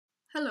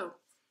Hello!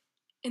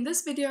 In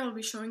this video I'll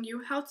be showing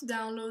you how to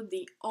download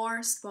the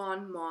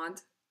RSpawn mod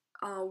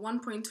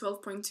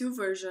 1.12.2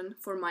 version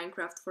for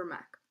Minecraft for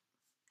Mac.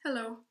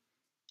 Hello!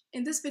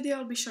 In this video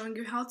I'll be showing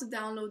you how to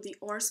download the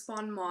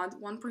RSpawn mod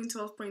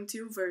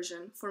 1.12.2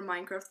 version for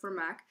Minecraft for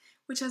Mac,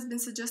 which has been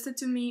suggested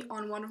to me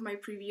on one of my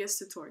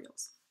previous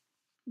tutorials.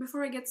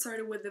 Before I get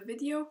started with the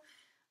video,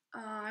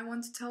 I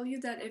want to tell you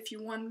that if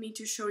you want me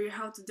to show you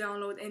how to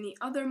download any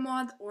other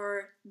mod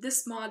or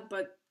this mod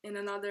but in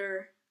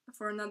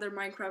for another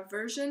Minecraft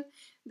version,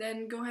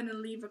 then go ahead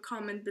and leave a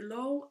comment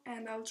below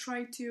and I'll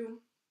try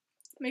to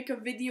make a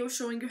video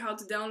showing you how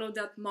to download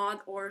that mod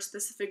or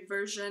specific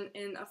version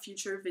in a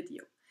future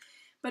video.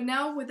 But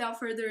now, without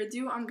further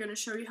ado, I'm going to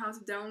show you how to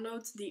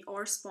download the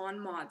RSpawn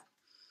mod.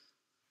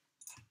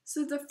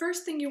 So the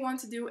first thing you want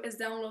to do is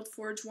download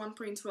Forge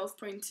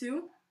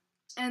 1.12.2.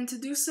 And to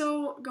do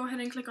so, go ahead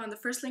and click on the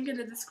first link in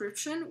the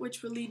description,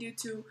 which will lead you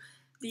to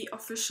the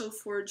official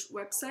Forge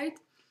website.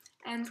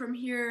 And from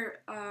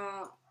here,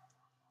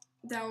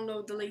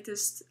 download the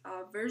latest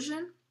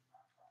version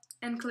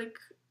and click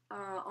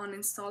on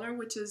installer,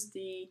 which is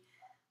the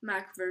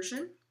Mac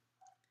version.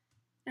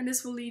 And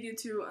this will lead you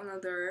to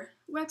another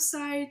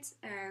website,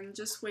 and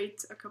just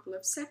wait a couple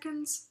of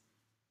seconds.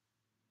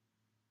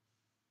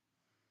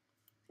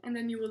 And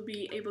then you will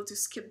be able to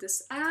skip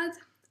this ad,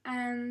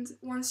 and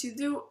once you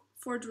do,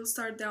 Forge will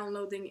start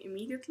downloading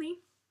immediately.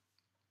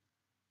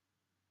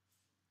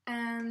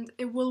 And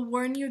it will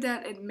warn you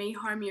that it may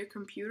harm your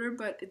computer,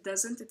 but it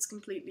doesn't, it's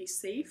completely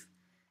safe.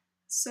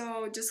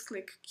 So just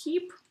click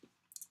keep,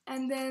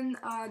 and then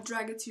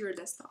drag it to your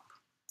desktop.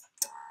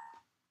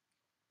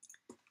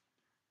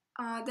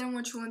 Then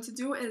what you want to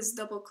do is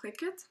double click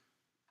it.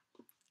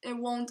 It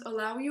won't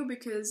allow you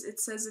because it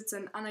says it's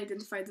an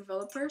unidentified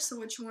developer, so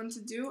what you want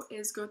to do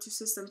is go to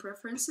System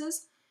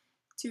Preferences,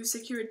 to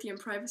Security and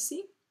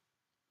Privacy,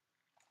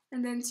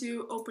 and then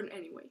to Open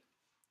Anyway,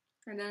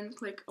 and then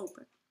click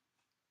Open.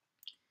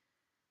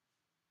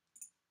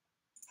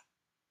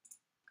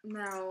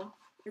 Now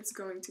it's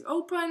going to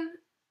open,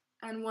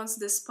 and once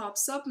this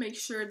pops up, make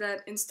sure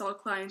that Install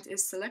Client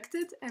is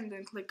selected, and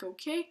then click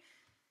OK,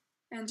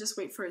 and just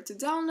wait for it to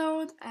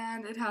download,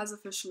 and it has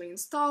officially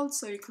installed,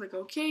 so you click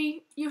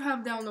OK. You have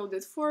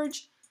downloaded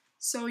Forge,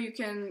 so you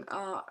can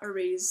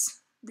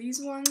erase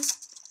these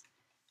ones.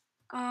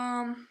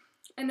 And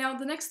now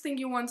the next thing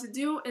you want to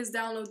do is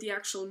download the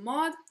actual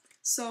mod,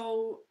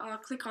 so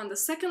click on the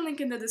second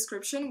link in the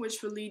description,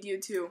 which will lead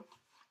you to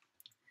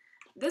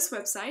this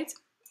website,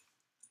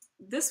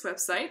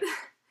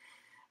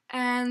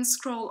 and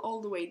scroll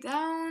all the way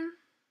down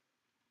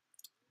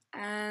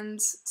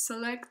and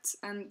select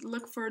and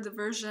look for the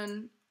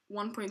version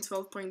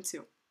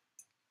 1.12.2.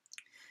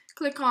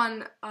 Click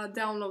on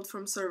download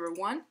from server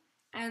 1,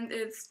 and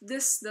if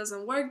this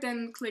doesn't work,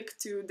 then click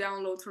to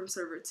download from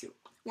server 2.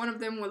 One of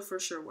them will for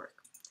sure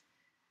work.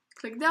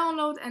 Click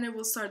download and it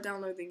will start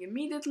downloading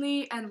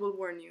immediately and will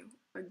warn you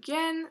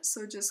again,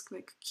 so just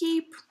click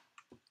keep,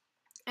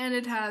 and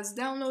it has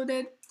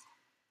downloaded.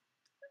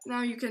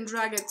 Now you can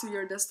drag it to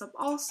your desktop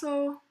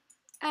also,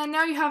 and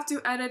now you have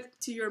to add it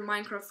to your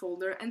Minecraft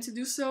folder, and to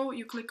do so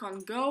you click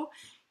on go,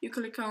 you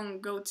click on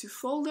go to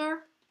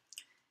folder,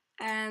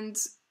 and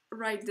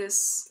write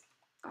this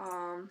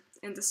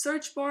in the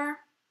search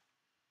bar,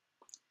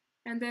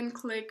 and then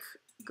click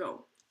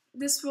go.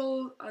 This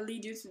will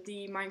lead you to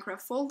the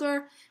Minecraft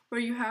folder,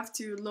 where you have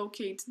to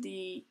locate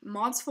the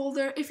mods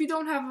folder. If you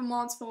don't have a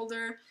mods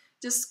folder,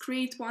 just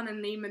create one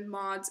and name it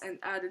mods and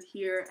add it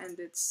here, and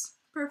it's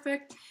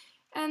perfect.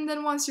 And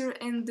then once you're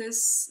in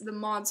the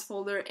mods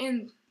folder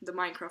in the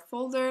Minecraft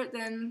folder,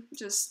 then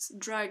just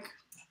drag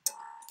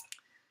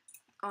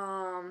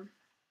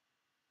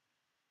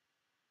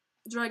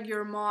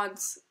your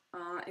mods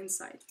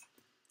inside.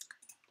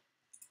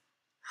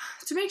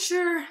 To make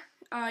sure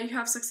you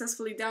have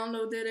successfully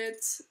downloaded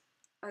it,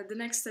 the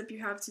next step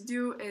you have to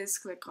do is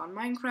click on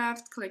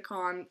Minecraft, click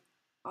on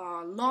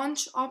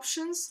launch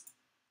options,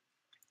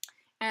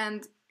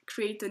 and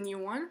create a new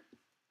one.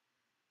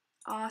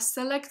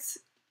 Select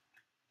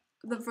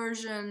the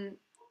version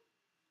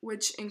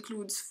which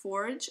includes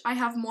Forge. I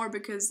have more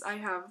because I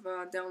have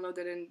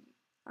downloaded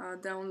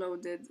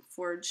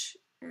Forge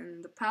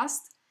in the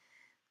past.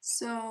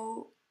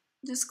 So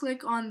just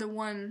click on the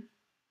one.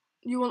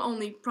 You will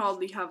only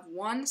probably have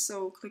one,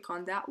 so click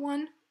on that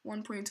one,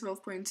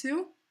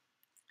 1.12.2,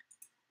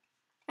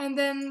 and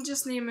then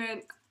just name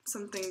it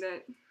something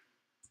that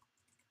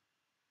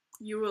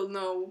you will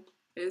know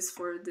is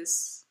for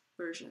this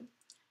version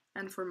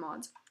and for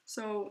mods.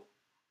 So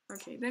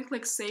okay, then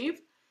click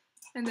save,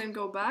 and then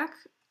go back,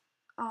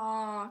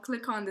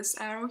 click on this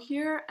arrow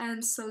here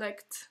and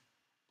select,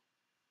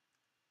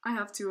 I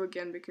have to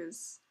again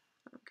because,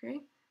 okay,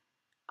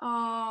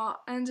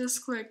 and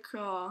just click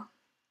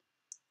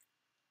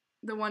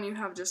the one you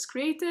have just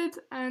created,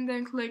 and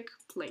then click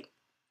play.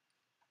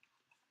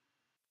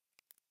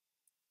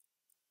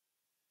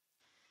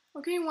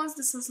 Okay, once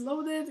this is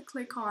loaded,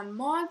 click on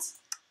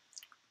mods,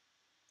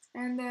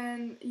 and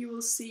then you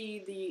will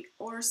see the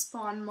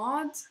RSpawn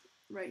mod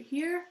right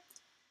here.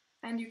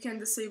 and you can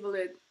disable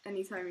it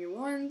anytime you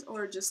want,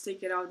 or just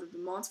take it out of the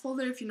mods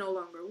folder if you no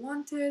longer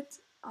want it.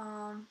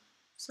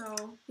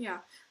 So yeah,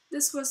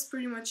 this was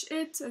pretty much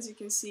it. As you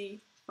can see,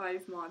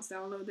 5 mods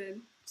downloaded.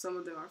 Some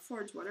of them are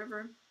forged,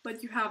 whatever.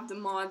 But you have the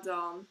mod,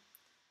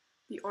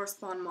 the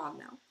OrSpawn mod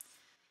now.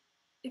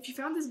 If you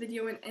found this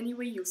video in any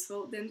way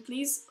useful, then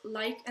please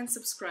like and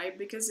subscribe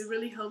because it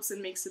really helps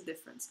and makes a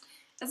difference.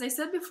 As I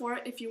said before,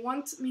 if you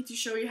want me to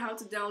show you how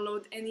to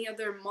download any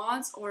other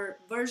mods or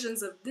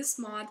versions of this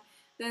mod,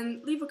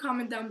 then leave a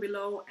comment down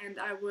below and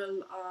I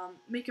will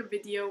make a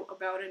video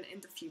about it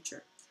in the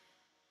future.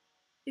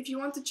 If you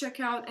want to check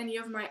out any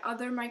of my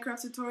other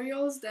Minecraft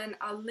tutorials, then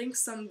I'll link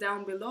some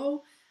down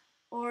below,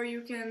 or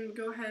you can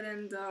go ahead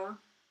and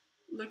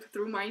look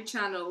through my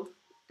channel,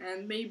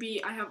 and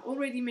maybe I have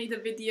already made a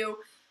video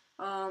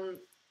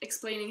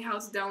explaining how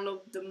to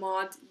download the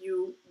mod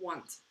you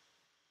want.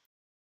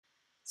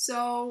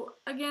 So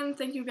again,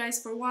 thank you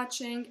guys for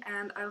watching,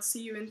 and I'll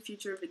see you in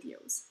future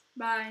videos.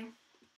 Bye!